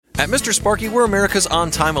At Mr. Sparky, we're America's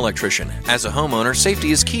on-time electrician. As a homeowner,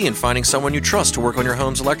 safety is key in finding someone you trust to work on your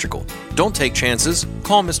home's electrical. Don't take chances.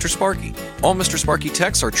 Call Mr. Sparky. All Mr. Sparky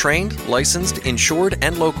techs are trained, licensed, insured,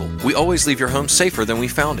 and local. We always leave your home safer than we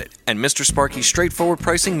found it. And Mr. Sparky's straightforward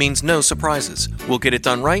pricing means no surprises. We'll get it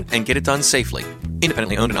done right and get it done safely.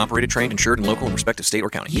 Independently owned and operated, trained, insured, and local in respective state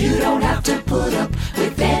or county. You don't have to put up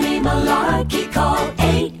with any malarkey. Call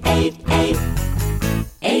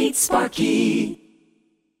 888-8-SPARKY.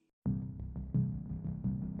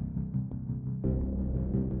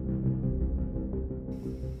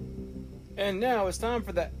 And now it's time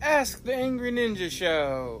for the Ask the Angry Ninja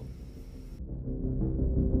Show.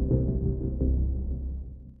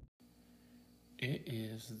 It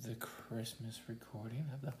is the Christmas recording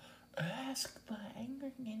of the Ask the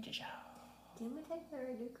Angry Ninja Show. Didn't we take care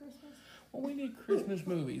of do Christmas? Well, we did Christmas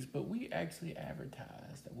movies, but we actually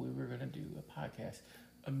advertised that we were going to do a podcast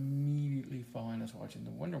immediately following us watching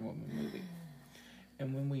the Wonder Woman movie.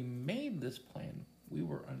 And when we made this plan, we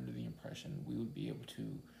were under the impression we would be able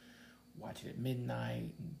to watch it at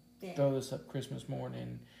midnight and throw this up Christmas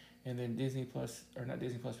morning. And then Disney Plus, or not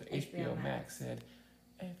Disney Plus, but HBO Max said,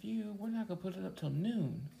 we're not going to put it up till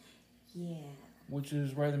noon. Yeah. Which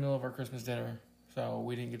is right in the middle of our Christmas dinner. So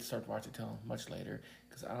we didn't get to start to watch it till much later.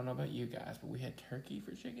 Because I don't know about you guys, but we had turkey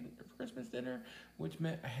for Christmas dinner, which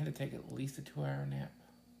meant I had to take at least a 2-hour nap.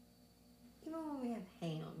 Even when we have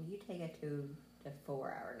ham, you take a 2 to 4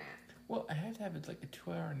 hour nap. Well, I had to have like a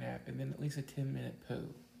 2-hour nap and then at least a 10-minute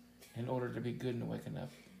poo in order to be good and awake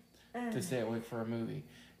enough to stay awake for a movie.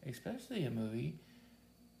 Especially a movie.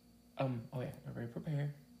 We're very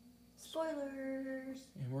prepared. Spoilers!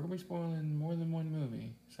 And we're going to be spoiling more than one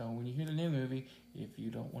movie. So when you hear the new movie, if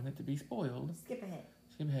you don't want it to be spoiled, skip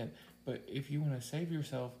ahead. But if you want to save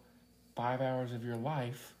yourself 5 hours of your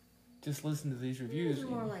life, just listen to these reviews. It's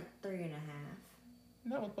more like 3.5.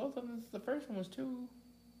 No, with both of them, the first one was 2,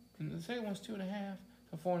 and the second one's 2.5,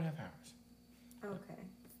 so 4.5 hours. Okay.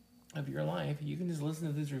 Of your life, you can just listen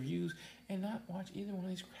to these reviews and not watch either one of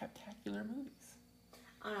these craptacular movies.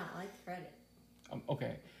 I like the credit.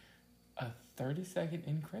 Okay. A 30-second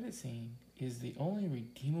end credit scene is the only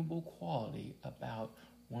redeemable quality about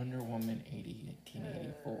Wonder Woman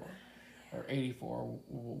 1984. Or 84,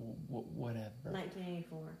 whatever.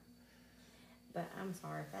 1984. But I'm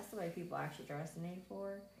sorry, if that's the way people actually dress in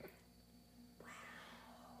 84, wow.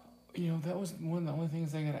 You know, that was one of the only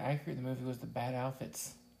things they got accurate in the movie was the bad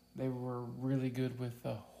outfits. They were really good with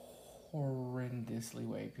the horrendously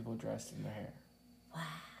way people dressed in their hair. Wow,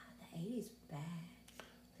 the 80s were bad.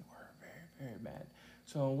 They were very, very bad.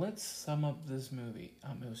 So let's sum up this movie.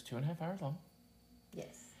 It was 2.5 hours long.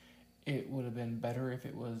 Yes. It would have been better if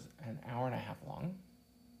it was an hour and a half long.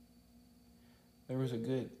 There was a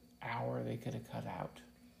good hour they could have cut out.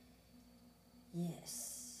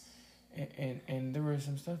 Yes. And there was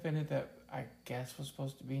some stuff in it that I guess was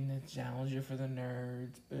supposed to be nostalgia for the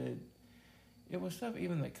nerds, but it was stuff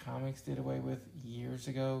even the comics did away with years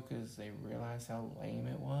ago because they realized how lame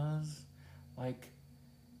it was. Like,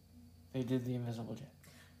 they did the Invisible Jet.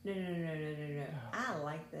 No. I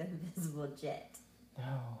like the Invisible Jet.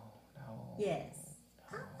 No. Yes.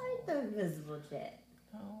 No. I like the Invisible Jet.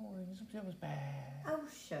 No, the Invisible Jet was bad. Oh,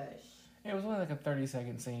 shush. It was only like a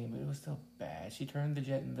 30-second scene, but it was still bad. She turned the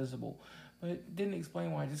jet invisible, but it didn't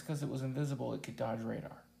explain why just because it was invisible it could dodge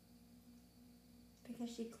radar.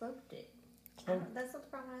 Because she cloaked it. That's not the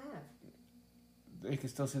problem I have. They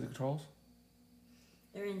could still see the controls?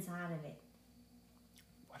 They're inside of it.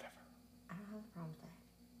 Whatever. I don't have a problem with that.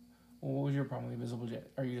 Well, what was your problem with the Invisible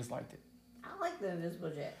Jet? Or you just liked it? I like the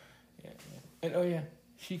Invisible Jet. Yeah. And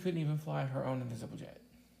she couldn't even fly her own Invisible Jet.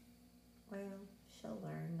 Well, she'll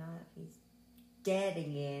learn now that he's dead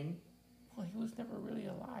again. Well, he was never really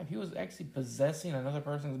alive. He was actually possessing another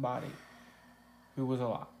person's body who was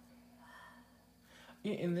alive.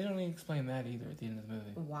 Yeah, and they don't even explain that either at the end of the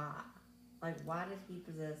movie. Why? Like, why did he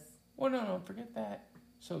possess... Well, no, forget that.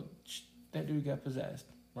 So, that dude got possessed,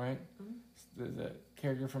 right? Mm-hmm. The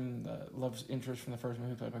character from the love interest from the first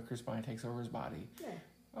movie played by Chris Pine takes over his body. Yeah.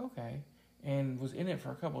 Okay. And was in it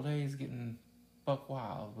for a couple of days getting buck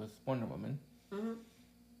wild with Wonder Woman. Mm-hmm.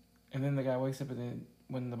 And then the guy wakes up and then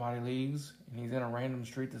when the body leaves and he's in a random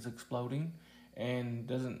street that's exploding and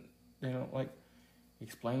they don't like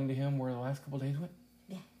explain to him where the last couple of days went.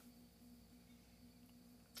 Yeah.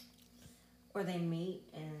 Or they meet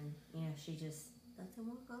and, she just lets him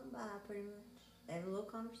walk on by pretty much. They have a little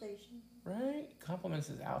conversation. Right? Compliments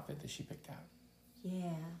his outfit that she picked out.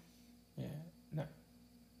 Yeah. Yeah. No.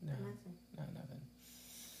 Nothing. No, nothing.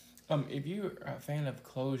 If you're a fan of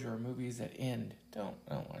closure or movies that end, don't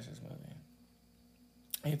watch this movie.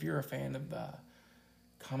 If you're a fan of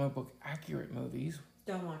comic book accurate movies.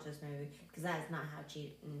 Don't watch this movie because that is not how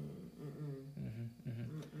Cheetah.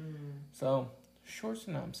 So, short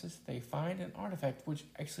synopsis: they find an artifact. Which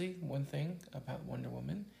actually, one thing about Wonder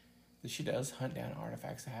Woman, that she does hunt down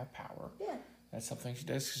artifacts that have power. Yeah. That's something she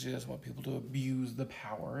does because she doesn't want people to abuse the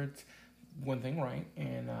power. It's one thing, right?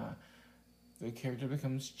 And the character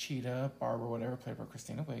becomes Cheetah, Barbara, whatever, played by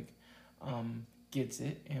Christina Wig, gets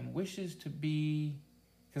it and wishes to be,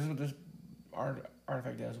 because what this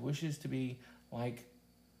artifact does, wishes to be like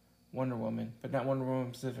Wonder Woman, but not Wonder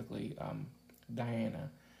Woman specifically, Diana,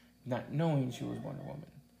 not knowing she was Wonder Woman.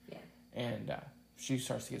 Yeah. And she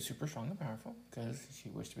starts to get super strong and powerful because she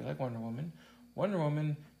wished to be like Wonder Woman. Wonder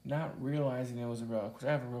Woman, not realizing it was a relic, because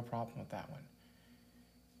I have a real problem with that one.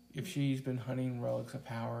 If she's been hunting relics of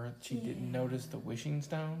power, she didn't notice the wishing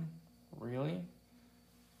stone? Really?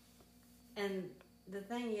 And the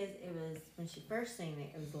thing is, it was, when she first seen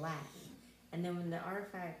it, it was Latin. And then when the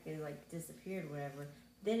artifact, it like disappeared or whatever,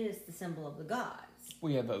 then it's the symbol of the gods.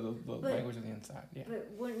 Well, yeah, the language of the inside, yeah. But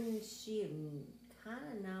wouldn't she have kind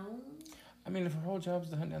of known? I mean, if her whole job is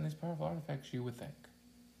to hunt down these powerful artifacts, you would think.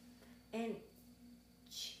 And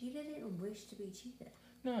Cheetah didn't wish to be Cheetah.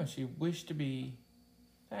 No, she wished to be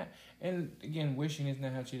that. And again, wishing is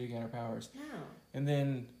not how Cheetah got her powers. No. And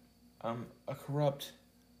then a corrupt,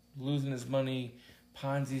 losing his money,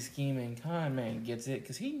 Ponzi scheming con man gets it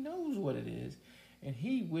because he knows what it is, and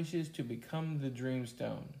he wishes to become the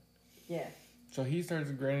Dreamstone. Yeah. So he starts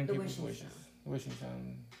granting The people's wishing wishes. stone. The wishing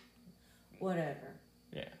stone. Whatever.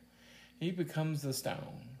 Yeah. He becomes the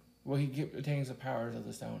stone. Well, he attains the powers of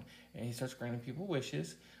the stone, and he starts granting people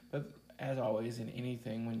wishes. But as always, in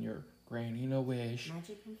anything, when you're granting a wish,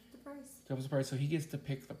 Magic comes with the price. comes the price. So he gets to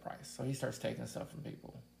pick the price. So he starts taking stuff from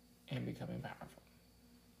people and becoming powerful.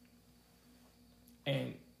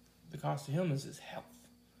 And the cost to him is his health.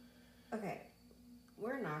 Okay.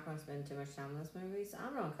 We're not going to spend too much time on this movie, so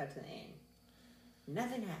I'm going to cut to the end.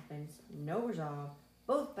 Nothing happens. No resolve.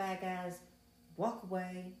 Both bad guys walk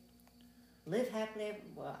away. Live happily.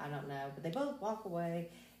 Well, I don't know, but they both walk away.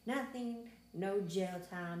 Nothing. No jail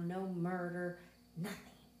time. No murder. Nothing.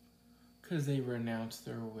 Because they renounced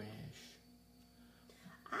their wish.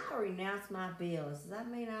 I renounced my bills. Does that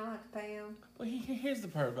mean I don't have to pay them? Well, here's the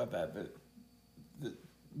part about that. That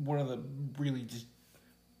one of the really just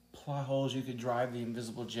plot holes you could drive the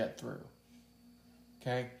invisible jet through.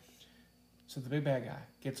 Okay? So the big bad guy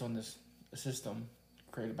gets on this system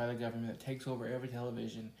created by the government that takes over every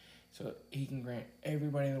television so he can grant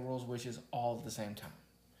everybody in the world's wishes all at the same time.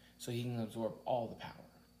 So he can absorb all the power.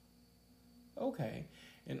 Okay.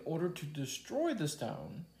 In order to destroy the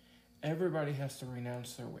stone, everybody has to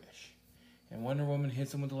renounce their wish. And Wonder Woman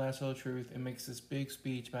hits him with the lasso of truth and makes this big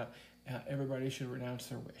speech about how everybody should renounce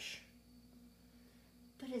their wish.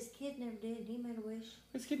 But his kid never did. He made a wish.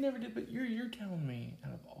 This kid never did, but you're telling me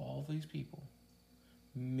out of all these people,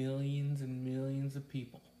 millions and millions of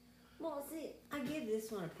people. Well, see, I give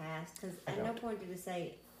this one a pass because I at no don't. point did it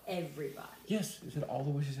say everybody. Yes, it said all the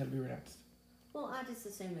wishes had to be renounced. Well, I just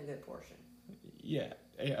assumed a good portion. Yeah,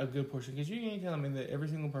 a good portion. Because you ain't telling me that every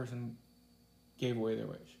single person gave away their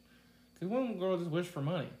wish. Because one girl just wished for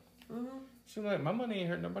money. Mm-hmm. She was like, my money ain't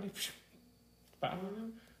hurt nobody. Bye.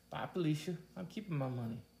 Bye, Felicia. I'm keeping my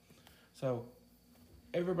money. So,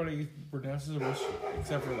 everybody renounces a wish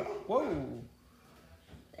except for the... Whoa!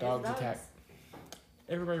 There's Dogs dogs. attack.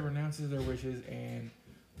 Everybody renounces their wishes and...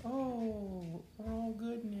 Oh, we're all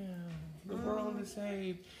good now. The world is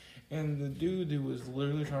saved. And the dude who was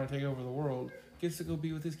literally trying to take over the world gets to go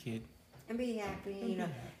be with his kid. And be happy. You know,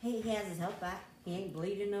 he has his health back. He ain't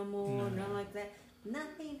bleeding no more. No. Nothing like that.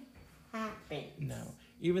 Nothing happened. No.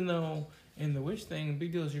 Even though in the wish thing, the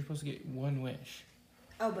big deal is you're supposed to get one wish.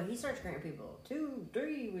 Oh, but he starts granting people 2,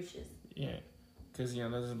 3 wishes. Yeah. Because, that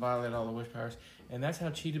doesn't violate all the wish powers. And that's how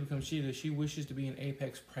Cheetah becomes Cheetah. She wishes to be an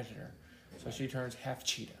apex predator. So she turns half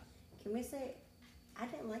cheetah. Can we say, I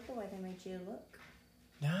didn't like the way they made you look.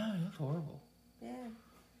 No, it looks horrible. Yeah.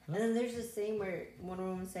 And then there's this scene where Wonder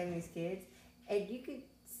Woman's saving these kids, and you could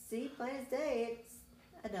see plain as day it's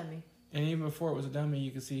a dummy. And even before it was a dummy,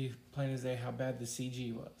 you could see plain as day how bad the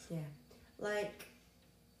CG was. Yeah. Like,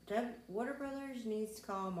 Warner Brothers needs to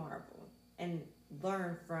call Marvel and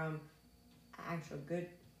learn from an actual good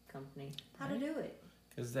company how to do it.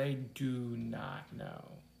 Because they do not know.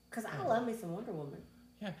 Because I love me some Wonder Woman.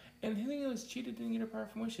 Yeah, and the thing is, Cheetah didn't get her power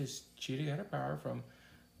from wishes. Cheetah got her power from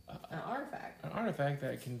An artifact. an artifact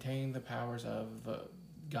that contained the powers of the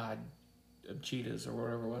god of cheetahs or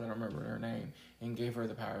whatever it was, I don't remember her name, and gave her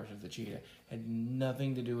the powers of the cheetah. Had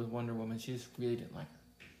nothing to do with Wonder Woman. She just really didn't like her.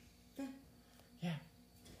 Yeah. Yeah.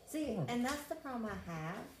 See, and that's the problem I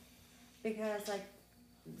have. Because, like,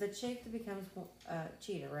 the chick that becomes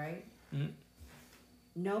Cheetah, right? Mm-hmm.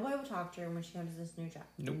 Nobody will talk to her when she comes to this new job.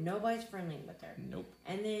 Nope. Nobody's friendly with her. Nope.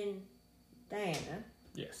 And then Diana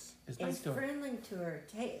Yes. It's is nice to her. friendly to her.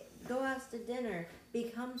 Go out to dinner,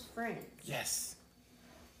 becomes friends. Yes.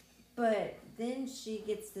 But then she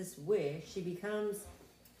gets this wish. She becomes,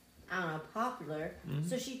 I don't know, popular. Mm-hmm.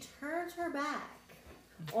 So she turns her back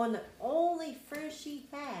on the only friend she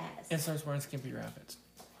has. And starts wearing skimpy rabbits.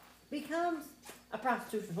 Becomes a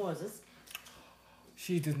prostitution horses.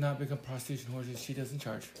 She does not become prostitution horses. She doesn't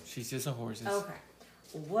charge. She's just a horses. Okay.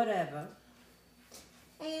 Whatever.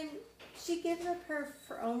 And she gives up her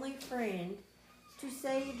only friend to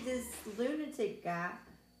save this lunatic guy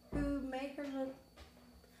who made her look...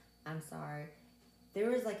 I'm sorry.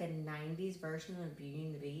 There was like a 90s version of Beauty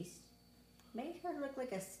and the Beast. Made her look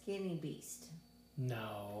like a skinny beast.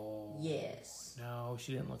 No. Yes. No,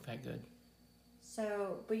 she didn't look that good.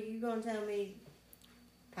 So, but you gonna tell me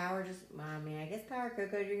power just... I mean, I guess power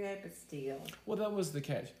could go to your head, but still. Well, that was the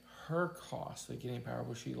catch. Her cost of getting power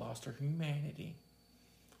was she lost her humanity.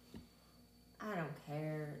 I don't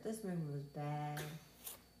care. This movie was bad.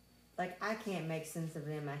 Like, I can't make sense of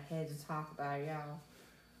it in my head to talk about it, y'all.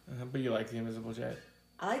 But you like the Invisible Jet.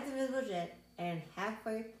 I like the Invisible Jet, and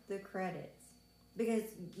halfway through the credits, because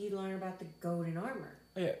you learn about the golden armor.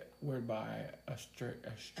 Yeah, whereby Australia.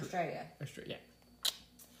 Yeah.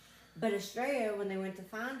 But Australia, when they went to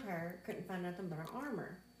find her, couldn't find nothing but her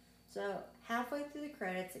armor. So, halfway through the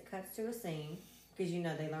credits, it cuts to a scene, because you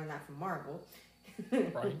know they learned that from Marvel.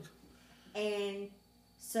 Right. And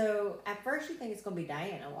so, at first you think it's going to be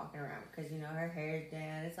Diana walking around, because, you know, her hair's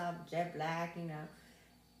down, it's all jet black, you know.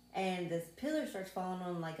 And this pillar starts falling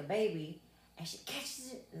on like a baby, and she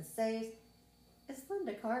catches it and says, it's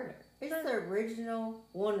Linda Carter. It's the original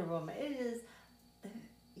Wonder Woman. It is,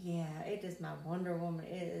 yeah, it is my Wonder Woman.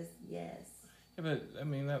 It is, yes. Yeah, but, I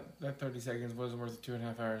mean, that 30 seconds wasn't worth the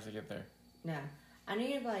 2.5 hours to get there. No. I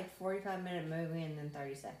needed like 45-minute movie and then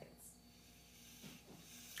 30 seconds.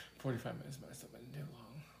 45 minutes might have been too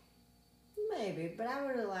long. Maybe, but I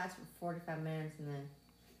would have lasted for 45 minutes and then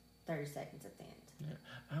 30 seconds at the end.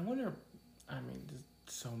 Yeah. I wonder, I mean, there's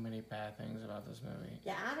so many bad things about this movie.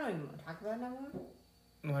 Yeah, I don't even want to talk about it no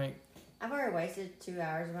more. Like, I've already wasted 2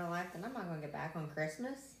 hours of my life, and I'm not going to get back on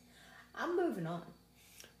Christmas. I'm moving on.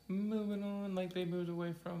 moving on, like they moved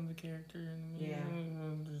away from the character. And Yeah.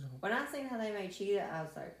 When I seen how they made Cheetah, I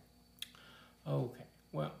was like, Okay,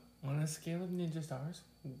 well, on a scale of ninja stars.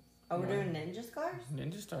 oh, we're one- doing ninja scars?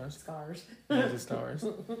 Ninja stars. Scars. Ninja stars.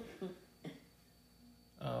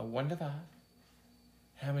 1 to 5.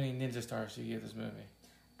 How many ninja stars do you give this movie?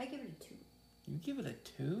 I give it a 2. You give it a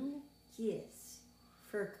 2? Yes.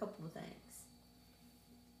 For a couple of things.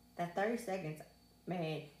 That 30 seconds,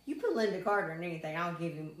 man, you put Linda Carter in anything, I'll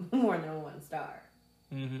give you more than a 1 star.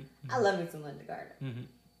 Mm-hmm. I love me some Linda Carter. Mm-hmm.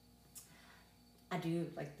 I do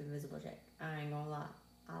like the Invisible Jet. I ain't gonna lie.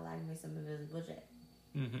 I like me some Invisible Jet.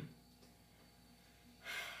 Mm-hmm.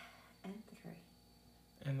 And 3.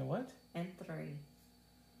 And the what? And 3.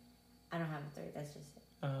 I don't have a 3, that's just it.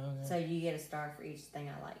 Okay. So you get a star for each thing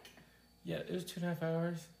I like. Yeah, it was 2.5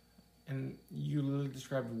 hours, and you literally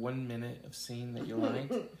described 1 minute of scene that you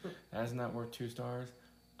liked. That's not worth 2 stars.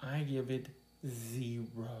 I give it 0.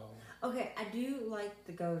 Okay, I do like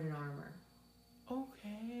the golden armor.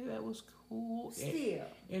 Okay, that was cool. Still.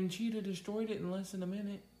 And Cheetah destroyed it in less than a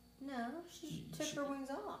minute No, she took her wings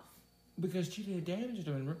off. because Cheetah damaged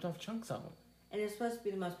them and ripped off chunks of them. And it's supposed to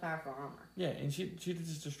be the most powerful armor. Yeah, and Cheetah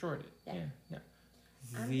just destroyed it. Yeah. Yeah.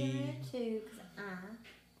 I'm giving it a 2 because I'm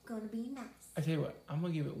going to be nice. I tell you what, I'm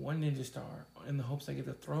gonna give it 1 ninja star in the hopes I get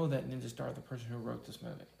to throw that ninja star at the person who wrote this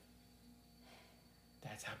movie.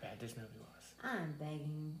 That's how bad this movie was. I'm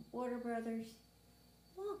begging Warner Brothers,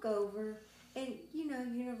 walk over and, you know,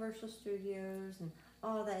 Universal Studios and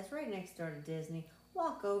all that. It's right next door to Disney.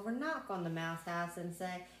 Walk over, knock on the mouse house and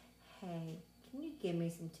say, hey, can you give me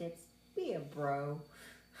some tips? Be a bro.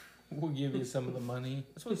 We'll give you some of the money.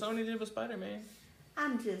 That's what Sony did with Spider-Man.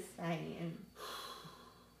 I'm just saying.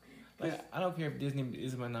 Like, I don't care if Disney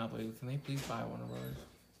is a monopoly. Can they please buy Warner Brothers?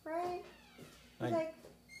 Right? Like- Like,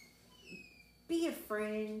 be a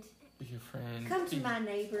friend. Be your friend. Come to my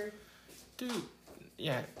neighbor. Dude,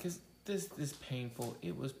 yeah, because this is painful.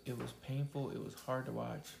 It was painful. It was hard to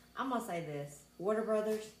watch. I'm going to say this. Warner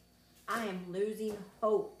Brothers, I am losing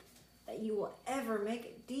hope that you will ever make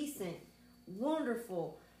a decent,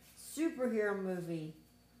 wonderful superhero movie.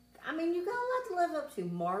 I mean, you got a lot to live up to.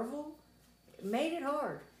 Marvel made it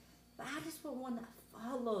hard. But I just want one that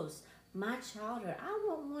follows my childhood. I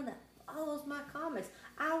want one that follows my comics.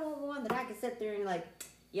 I want one that I can sit there and like,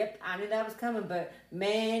 yep, I knew that was coming, but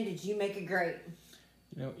man, did you make it great.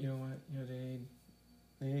 You know what? They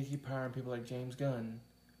need to keep hiring people like James Gunn,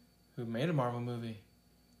 who made a Marvel movie,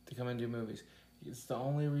 to come and do movies. It's the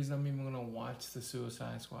only reason I'm even gonna watch the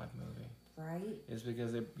Suicide Squad movie. Right? Is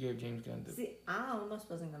because they gave James Gunn the. See, I almost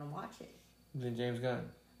wasn't gonna watch it. Then James Gunn.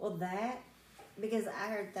 Well, because I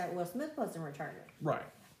heard that Will Smith wasn't returning. Right.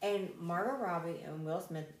 And Margot Robbie and Will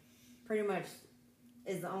Smith pretty much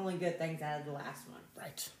is the only good things out of the last one.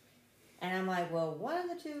 Right. And I'm like, well, one of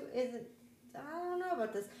the two isn't, I don't know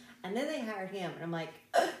about this. And then they hired him, and I'm like,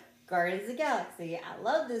 Guardians of the Galaxy, I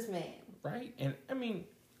love this man. Right. And, I mean,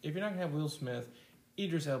 if you're not going to have Will Smith,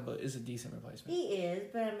 Idris Elba is a decent replacement. He is,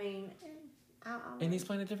 but I mean... And he's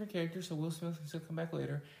playing a different character, so Will Smith can still come back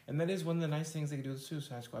later. And that is one of the nice things they can do with the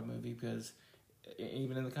Suicide Squad movie, because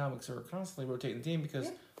even in the comics, they were constantly rotating the team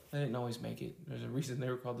because they didn't always make it. There's a reason they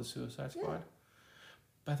were called the Suicide Squad. Yeah.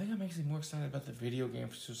 But I think I'm actually more excited about the video game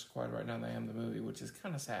for Suicide Squad right now than I am the movie, which is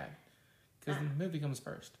kind of sad. Because the movie comes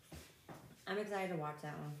first. I'm excited to watch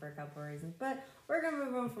that one for a couple of reasons. But we're going to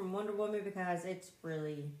move on from Wonder Woman because it's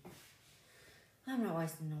really... I'm not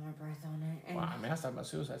wasting no more breath on it. And well, I mean, I was talking about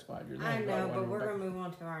Suicide Squad. I know, but we're going to move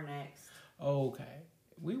on to our next. Okay.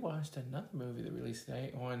 We watched another movie that released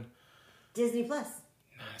today on... Disney Plus.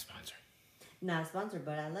 Not a sponsor. Not a sponsor,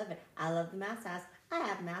 but I love it. I love the mouse house. I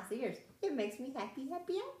have mouse ears. It makes me happy,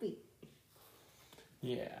 happy, happy.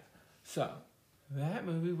 Yeah. So, that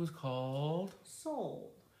movie was called...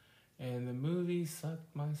 Soul. And the movie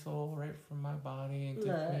sucked my soul right from my body and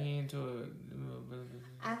took me into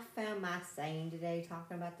a... I found my saying today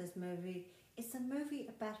talking about this movie. It's a movie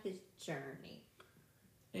about his journey.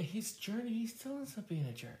 And his journey, he still ends up being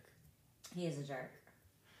a jerk. He is a jerk.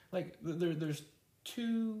 Like, there's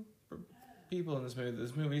two people in this movie that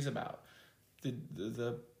this movie's about.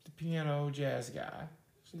 The piano jazz guy.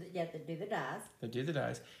 Yeah, that do the dice. That did the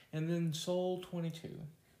dice. And then Soul 22.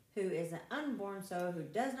 Who is an unborn soul who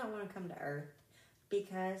does not want to come to Earth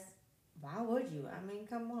because why would you? I mean,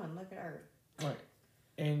 come on, look at Earth. Right.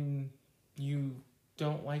 And you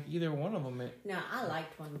don't like either one of them. No, I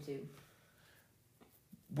like 22.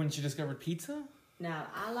 When she discovered pizza? No,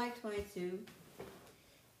 I like 22.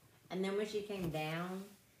 And then when she came down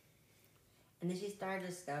and then she started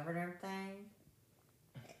discovering everything,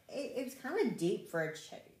 it was kind of deep for a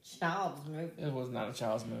child's movie. It was not a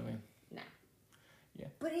child's movie. No. Yeah.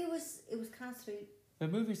 But it was kind of sweet. The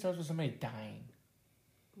movie starts with somebody dying.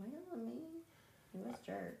 Well, I mean, he was a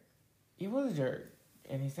jerk. He was a jerk,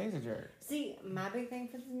 and he stays a jerk. See, my big thing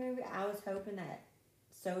for this movie, I was hoping that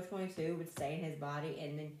Soul 22 would stay in his body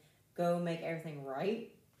and then go make everything right.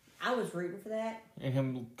 I was rooting for that. And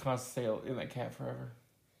him constantly stay in that cat forever.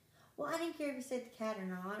 Well, I didn't care if he said the cat or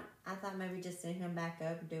not. I thought maybe just send him back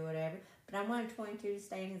up and do whatever. But I wanted 22 to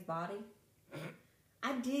stay in his body.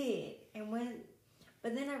 I did.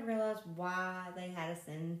 But then I realized why they had to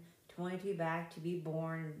send 22 back to be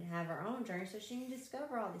born and have her own journey so she can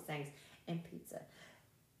discover all these things. And pizza.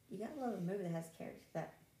 You gotta love a movie that has a character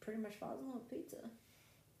that pretty much falls in love with pizza.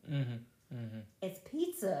 Mm-hmm. Mm-hmm. It's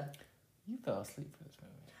pizza. You fell asleep for this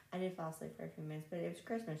movie. I did fall asleep for a few minutes, but it was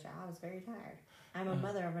Christmas, y'all. I was very tired. I'm a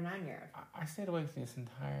mother of a 9-year-old. I stayed awake for this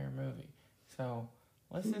entire movie. So,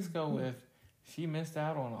 let's just go with she missed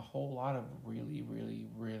out on a whole lot of really, really,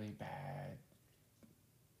 really bad.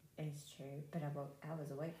 It's true, but I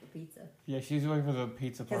was awake for pizza. Yeah, she's awake for the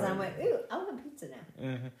pizza part. Because I went, ooh, I want pizza now.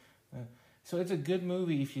 Mm-hmm. So it's a good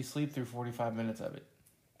movie if you sleep through 45 minutes of it.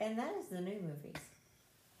 And that is the new movies.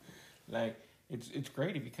 Like, it's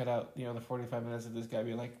great if you cut out, the 45 minutes of this guy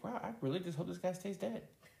being like, wow, I really just hope this guy stays dead.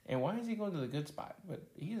 And why is he going to the good spot? But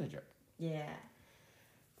he's a jerk. Yeah.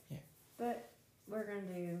 Yeah. But we're going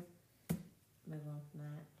to move on from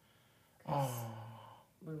that. Oh.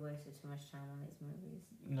 We wasted too much time on these movies.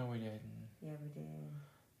 No, we didn't. Yeah, we did.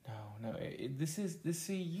 No.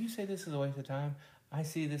 You say this is a waste of time. I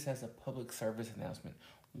see this as a public service announcement.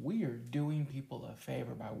 We are doing people a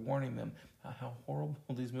favor by warning them how horrible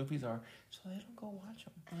these movies are so they don't go watch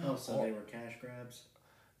them. Oh, so they were cash grabs?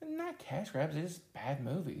 Not cash grabs, they're just bad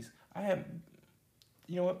movies.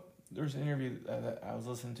 You know what? There's an interview that I was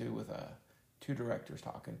listening to with two directors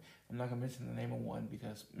talking. I'm not going to mention the name of one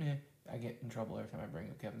because I get in trouble every time I bring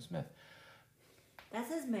up Kevin Smith. That's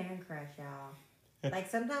his man crush, y'all. Like,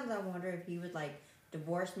 sometimes I wonder if he would,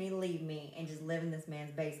 divorce me, leave me, and just live in this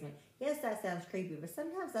man's basement. Yes, that sounds creepy, but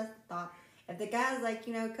sometimes that's the thought. If the guy's like,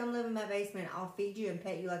 come live in my basement, I'll feed you and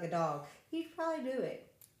pet you like a dog, he'd probably do it.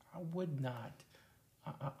 I would not.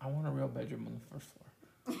 I want a real bedroom on the first floor.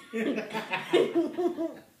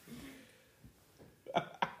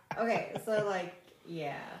 Okay, so,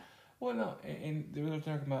 yeah. Well, no, and they were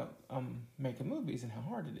talking about making movies and how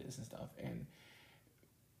hard it is and stuff, and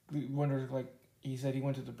we wondered, he said he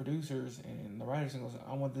went to the producers and the writers and goes,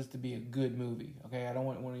 I want this to be a good movie. Okay, I don't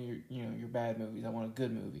want one of your your bad movies. I want a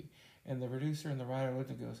good movie. And the producer and the writer looked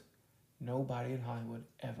and goes, nobody in Hollywood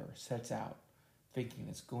ever sets out thinking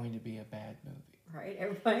it's going to be a bad movie. Right?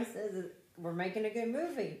 Everybody says we're making a good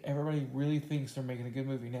movie. Everybody really thinks they're making a good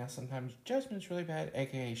movie. Now, sometimes judgment's really bad,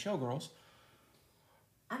 aka Showgirls.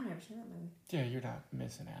 I've never seen that movie. Yeah, you're not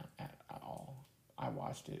missing out at all. I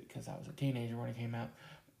watched it because I was a teenager when it came out.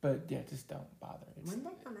 But yeah, just don't bother. When did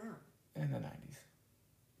that come out? In the 90s.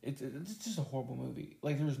 It's just a horrible movie.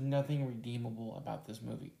 Like, there's nothing redeemable about this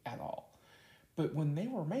movie at all. But when they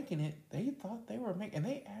were making it, they thought they were making... And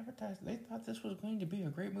they advertised... They thought this was going to be a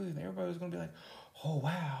great movie. And everybody was going to be like, oh,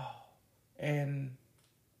 wow. And...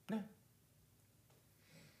 No.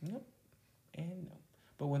 Nope. And no.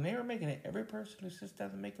 But when they were making it, every person who sits down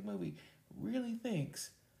to make a movie really thinks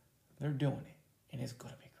they're doing it. And it's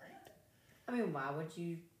going to be great. I mean, why would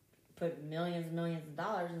you put millions and millions of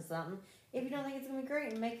dollars in something if you don't think it's going to be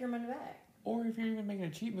great and make your money back? Or if you're even making a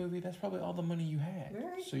cheap movie, that's probably all the money you had.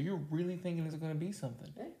 Right. So you're really thinking it's going to be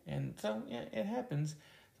something. Yeah. And so, yeah, it happens.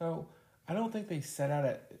 So I don't think they set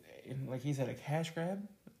out like he said, a cash grab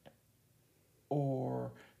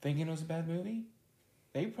or thinking it was a bad movie.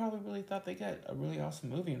 They probably really thought they got a really awesome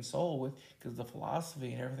movie in Soul with because of the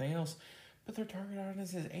philosophy and everything else. But their target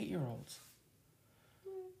audience is 8-year-olds.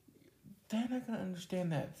 They're not going to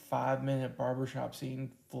understand that 5-minute barbershop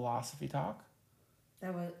scene philosophy talk.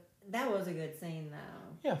 That was a good scene,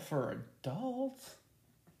 though. Yeah, for adults.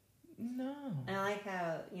 No. And I like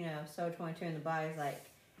how, So 22 in the body's like,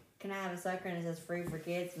 can I have a sucker? And it says free for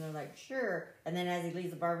kids. And they're like, sure. And then as he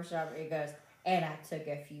leaves the barbershop, he goes, and I took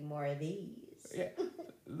a few more of these. Yeah.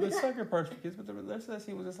 The sucker part's for kids, but the rest of that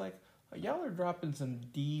scene was just like, y'all are dropping some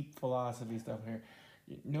deep philosophy stuff here.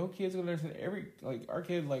 No kid's going to understand. Our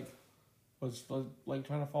kid, was trying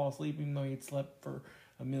to fall asleep even though he'd slept for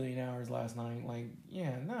 1,000,000 hours last night.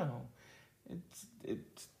 No. It's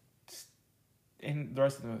and the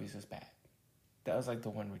rest of the movie's just bad. That was the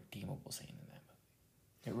one redeemable scene in that movie.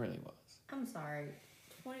 It really was. I'm sorry.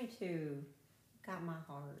 22 got my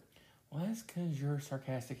heart. Well, that's because you're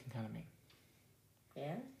sarcastic and kind of mean.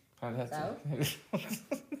 Yeah? So?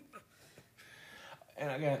 And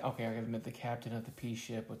I gotta admit, the captain of the pea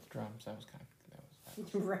ship with the drums, that was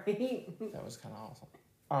right. That was kind of awesome.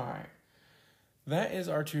 All right. That is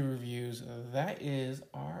our 2 reviews. That is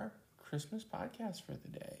our Christmas podcast for the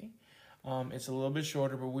day. It's a little bit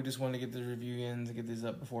shorter, but we just want to get the review in to get these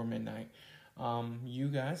up before midnight. You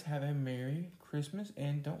guys have a Merry Christmas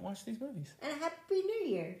and don't watch these movies. And a Happy New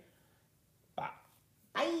Year. Bye.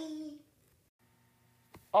 Bye.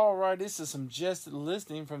 All right, this is some just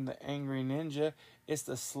listening from the Angry Ninja. It's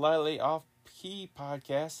the Slightly Off Key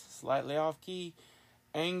podcast. Slightly Off Key.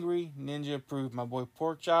 Angry Ninja approved. My boy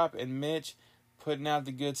Porkchop and Mitch putting out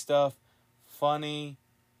the good stuff. Funny.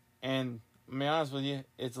 And to be honest with you,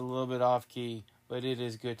 it's a little bit off key, but it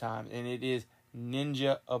is good time. And it is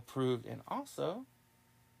Ninja approved. And also,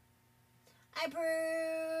 I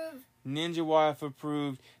approve. Ninja Wife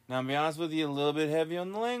approved. Now, to be honest with you, a little bit heavy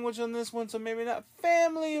on the language on this one, so maybe not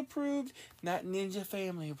family approved. Not Ninja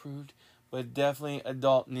family approved, but definitely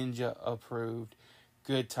adult Ninja approved.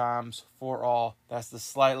 Good times for all. That's the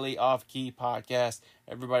Slightly Off Key podcast.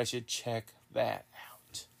 Everybody should check that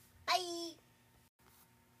out. Bye.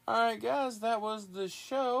 Alright guys, that was the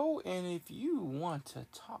show. And if you want to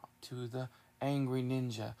talk to the Angry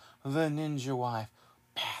Ninja, the Ninja Wife,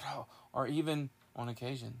 Battle, or even, on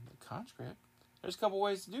occasion, the Conscript, there's a couple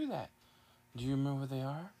ways to do that. Do you remember what they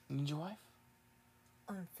are, Ninja Wife?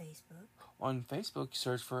 On Facebook. On Facebook,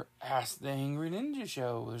 search for Ask the Angry Ninja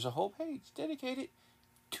Show. There's a whole page dedicated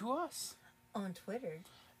to us. On Twitter.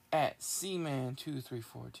 At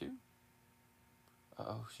Cman2342.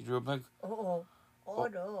 Uh-oh, she drew a blank. Oh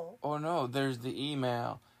no. Oh no, there's the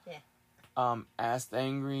email. Yeah.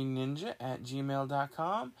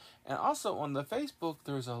 AskTheAngryNinja@gmail.com. And also on the Facebook,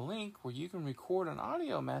 there's a link where you can record an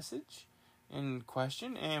audio message in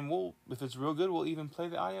question. And we'll, if it's real good, we'll even play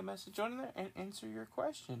the audio message on there and answer your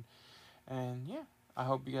question. And yeah, I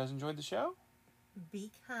hope you guys enjoyed the show.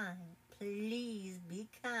 Be kind. Please be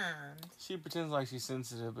kind. She pretends like she's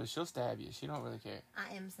sensitive, but she'll stab you. She don't really care.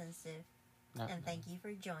 I am sensitive. And thank you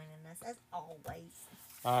for joining us, as always.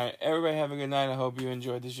 All right, everybody have a good night. I hope you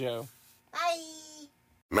enjoyed the show. Bye.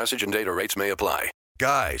 Message and data rates may apply.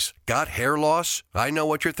 Guys, got hair loss? I know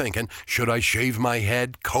what you're thinking. Should I shave my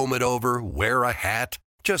head, comb it over, wear a hat?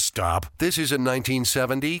 Just stop. This isn't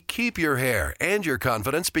 1970. Keep your hair and your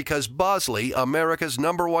confidence because Bosley, America's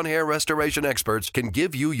 #1 hair restoration experts, can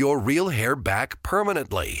give you your real hair back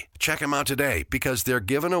permanently. Check them out today because they're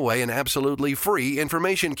giving away an absolutely free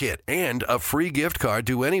information kit and a free gift card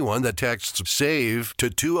to anyone that texts SAVE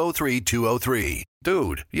to 203-203.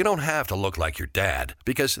 Dude, you don't have to look like your dad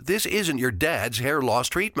because this isn't your dad's hair loss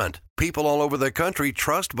treatment. People all over the country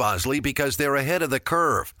trust Bosley because they're ahead of the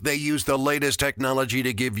curve. They use the latest technology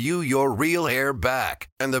to give you your real hair back.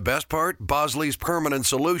 And the best part? Bosley's permanent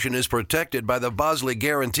solution is protected by the Bosley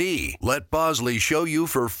Guarantee. Let Bosley show you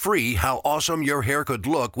for free how awesome your hair could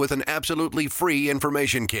look with an absolutely free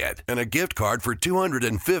information kit and a gift card for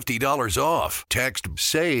 $250 off. Text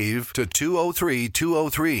SAVE to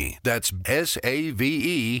 203-203. That's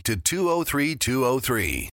SAVE to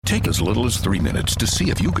 203-203. Take as little as 3 minutes to see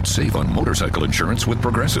if you could save on motorcycle insurance with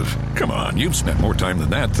Progressive. Come on, you've spent more time than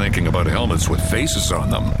that thinking about helmets with faces on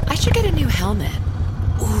them. I should get a new helmet.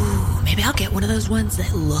 Ooh, maybe I'll get one of those ones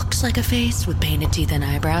that looks like a face with painted teeth and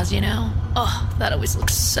eyebrows, you know? Oh, that always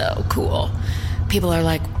looks so cool. People are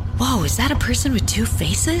like, whoa, is that a person with 2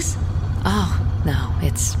 faces? Oh, no,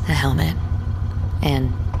 it's a helmet.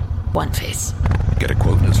 And 1 face. Get a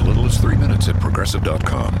quote in as little as 3 minutes at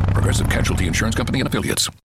Progressive.com. Progressive Casualty Insurance Company and Affiliates.